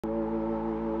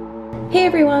Hey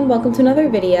everyone, welcome to another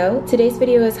video. Today's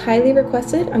video is highly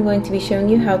requested. I'm going to be showing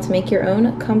you how to make your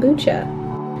own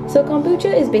kombucha. So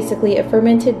kombucha is basically a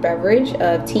fermented beverage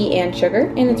of tea and sugar,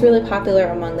 and it's really popular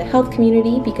among the health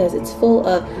community because it's full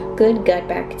of good gut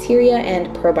bacteria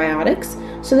and probiotics.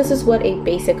 So this is what a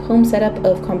basic home setup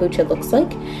of kombucha looks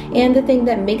like. And the thing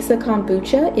that makes the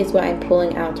kombucha is what I'm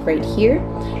pulling out right here,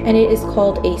 and it is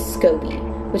called a SCOBY,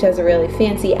 which has a really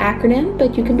fancy acronym,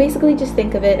 but you can basically just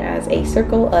think of it as a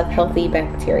circle of healthy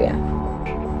bacteria.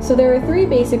 So there are 3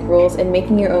 basic rules in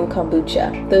making your own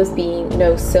kombucha, those being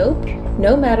no soap,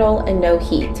 no metal, and no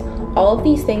heat. All of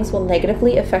these things will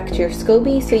negatively affect your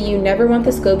SCOBY, so you never want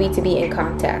the SCOBY to be in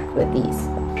contact with these.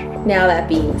 Now that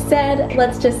being said,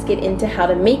 let's just get into how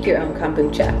to make your own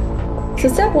kombucha. So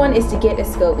step 1 is to get a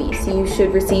SCOBY. So you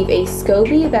should receive a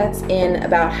SCOBY that's in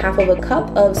about half of a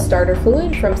cup of starter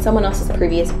fluid from someone else's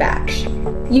previous batch.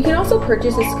 You can also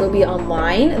purchase a SCOBY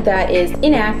online that is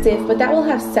inactive, but that will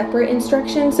have separate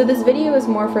instructions. So this video is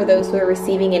more for those who are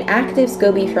receiving an active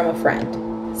SCOBY from a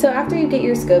friend. So after you get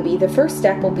your SCOBY, the first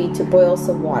step will be to boil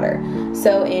some water.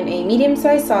 So in a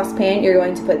medium-sized saucepan, you're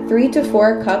going to put 3 to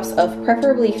 4 cups of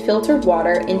preferably filtered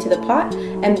water into the pot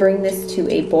and bring this to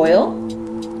a boil.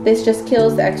 This just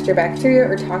kills the extra bacteria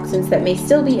or toxins that may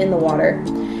still be in the water.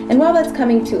 And while that's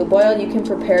coming to a boil, you can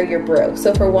prepare your brew.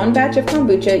 So for 1 batch of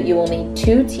kombucha, you will need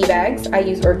 2 tea bags. I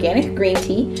use organic green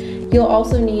tea. You'll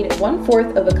also need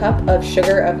 1/4 of a cup of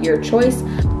sugar of your choice.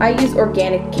 I use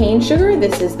organic cane sugar.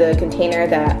 This is the container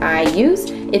that I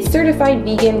use. It's certified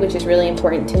vegan, which is really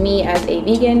important to me as a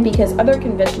vegan because other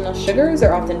conventional sugars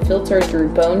are often filtered through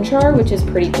bone char, which is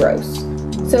pretty gross.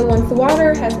 So once the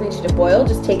water has reached a boil,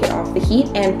 just take it off the heat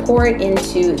and pour it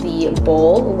into the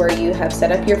bowl where you have set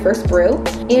up your first brew.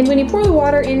 And when you pour the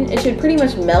water in, it should pretty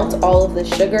much melt all of the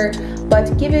sugar,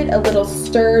 but give it a little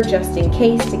stir just in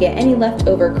case to get any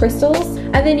leftover crystals.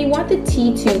 And then you want the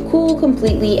tea to cool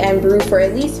completely and brew for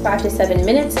at least 5 to 7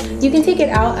 minutes. You can take it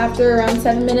out after around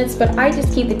 7 minutes, but I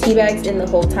just keep the tea bags in the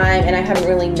whole time, and I haven't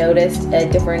really noticed a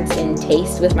difference in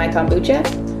taste with my kombucha.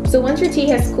 So once your tea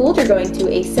has cooled, you're going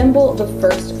to assemble the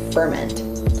first ferment.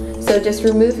 So just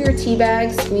remove your tea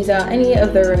bags, squeeze out any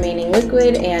of the remaining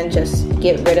liquid, and just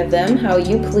get rid of them how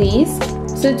you please.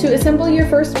 So to assemble your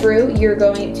first brew, you're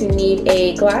going to need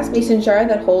a glass mason jar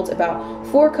that holds about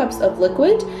 4 cups of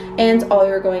liquid, and all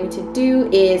you're going to do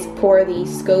is pour the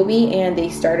SCOBY and the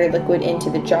starter liquid into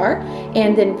the jar,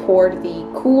 and then pour the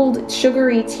cooled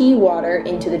sugary tea water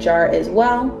into the jar as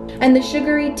well. And the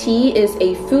sugary tea is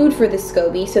a food for the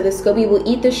SCOBY, so the SCOBY will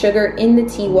eat the sugar in the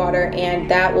tea water, and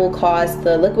that will cause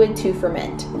the liquid to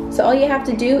ferment. So all you have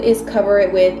to do is cover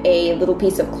it with a little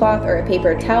piece of cloth or a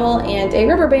paper towel and a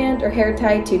rubber band or hair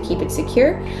tie to keep it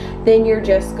secure. Then you're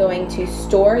just going to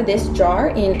store this jar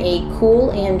in a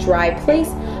cool and dry place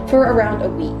for around a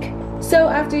week. So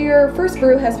after your first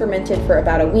brew has fermented for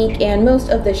about a week and most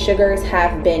of the sugars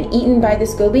have been eaten by the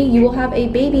SCOBY, you will have a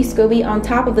baby SCOBY on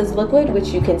top of this liquid, which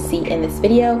you can see in this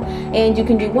video, and you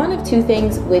can do one of 2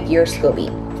 things with your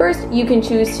SCOBY. First, you can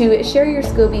choose to share your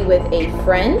SCOBY with a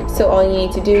friend. So all you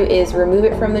need to do is remove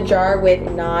it from the jar with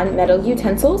non-metal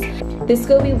utensils. This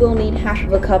SCOBY will need half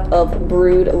of a cup of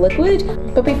brewed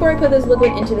liquid, but before I put this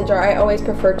liquid into the jar, I always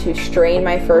prefer to strain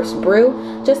my first brew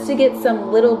just to get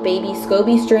some little baby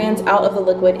SCOBY strands out of the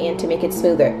liquid and to make it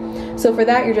smoother. So for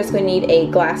that, you're just going to need a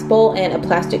glass bowl and a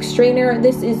plastic strainer.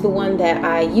 This is the one that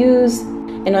I use,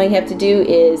 and all you have to do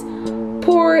is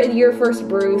pour your first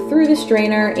brew through the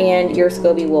strainer and your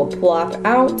SCOBY will plop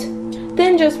out.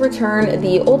 Then just return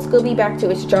the old SCOBY back to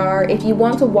its jar. If you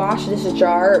want to wash this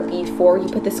jar before you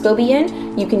put the SCOBY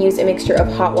in, you can use a mixture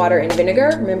of hot water and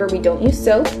vinegar. Remember, we don't use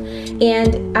soap.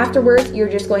 And afterwards, you're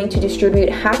just going to distribute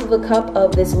half of a cup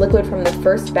of this liquid from the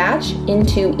first batch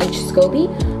into each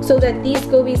SCOBY so that these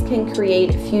SCOBYs can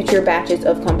create future batches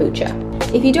of kombucha.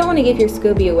 If you don't want to give your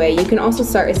SCOBY away, you can also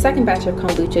start a second batch of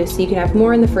kombucha so you can have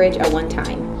more in the fridge at one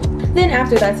time. Then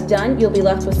after that's done, you'll be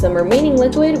left with some remaining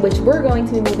liquid, which we're going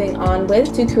to be moving on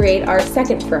with to create our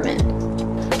second ferment.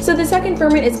 So the second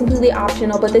ferment is completely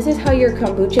optional, but this is how your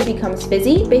kombucha becomes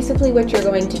fizzy. Basically what you're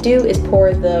going to do is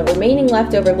pour the remaining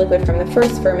leftover liquid from the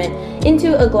first ferment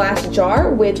into a glass jar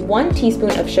with 1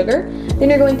 teaspoon of sugar. Then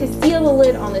you're going to seal the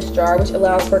lid on this jar, which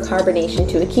allows for carbonation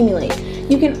to accumulate.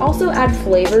 You can also add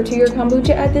flavor to your kombucha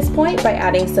at this point by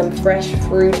adding some fresh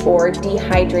fruit or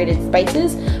dehydrated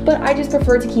spices, but I just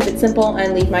prefer to keep it simple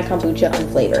and leave my kombucha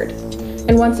unflavored.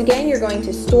 And once again, you're going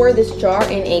to store this jar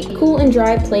in a cool and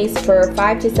dry place for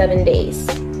 5 to 7 days.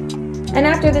 And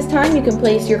after this time, you can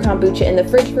place your kombucha in the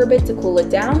fridge for a bit to cool it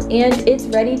down, and it's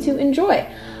ready to enjoy.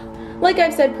 Like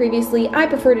I've said previously, I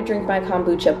prefer to drink my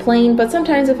kombucha plain, but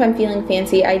sometimes if I'm feeling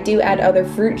fancy, I do add other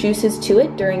fruit juices to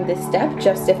it during this step,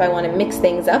 just if I want to mix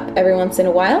things up every once in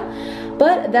a while.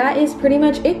 But that is pretty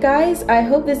much it, guys. I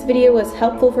hope this video was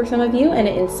helpful for some of you and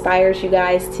it inspires you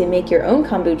guys to make your own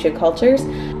kombucha cultures.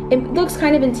 It looks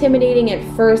kind of intimidating at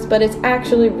first, but it's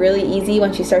actually really easy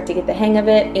once you start to get the hang of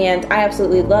it, and I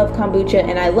absolutely love kombucha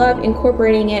and I love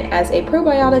incorporating it as a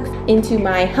probiotic into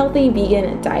my healthy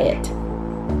vegan diet.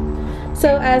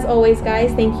 So as always,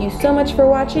 guys, thank you so much for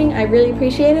watching. I really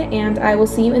appreciate it, and I will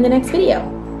see you in the next video.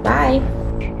 Bye!